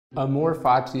Amor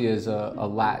Fati is a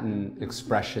Latin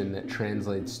expression that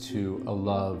translates to a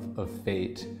love of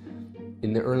fate.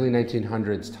 In the early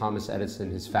 1900s, Thomas Edison,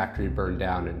 his factory burned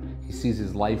down, and he sees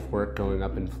his life work going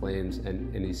up in flames,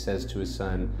 and he says to his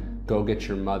son, "Go get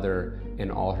your mother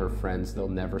and all her friends. They'll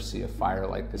never see a fire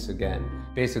like this again."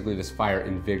 Basically, this fire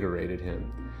invigorated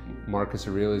him. Marcus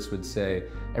Aurelius would say,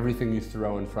 everything you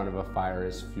throw in front of a fire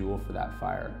is fuel for that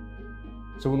fire.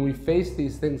 So when we face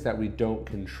these things that we don't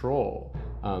control,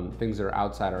 things that are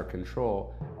outside our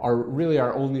control, really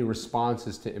our only response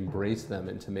is to embrace them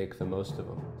and to make the most of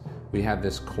them. We have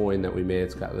this coin that we made.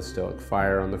 It's got the Stoic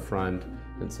fire on the front.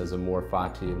 It says Amor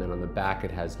Fati, and then on the back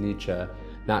it has Nietzsche,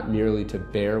 not merely to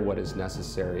bear what is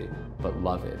necessary, but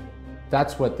love it.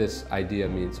 That's what this idea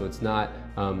means. So it's not,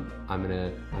 I'm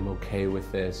okay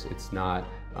with this. It's not,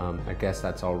 I guess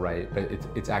that's all right. But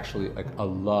it's actually like a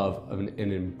love of an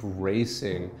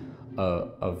embracing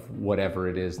of whatever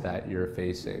it is that you're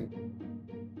facing.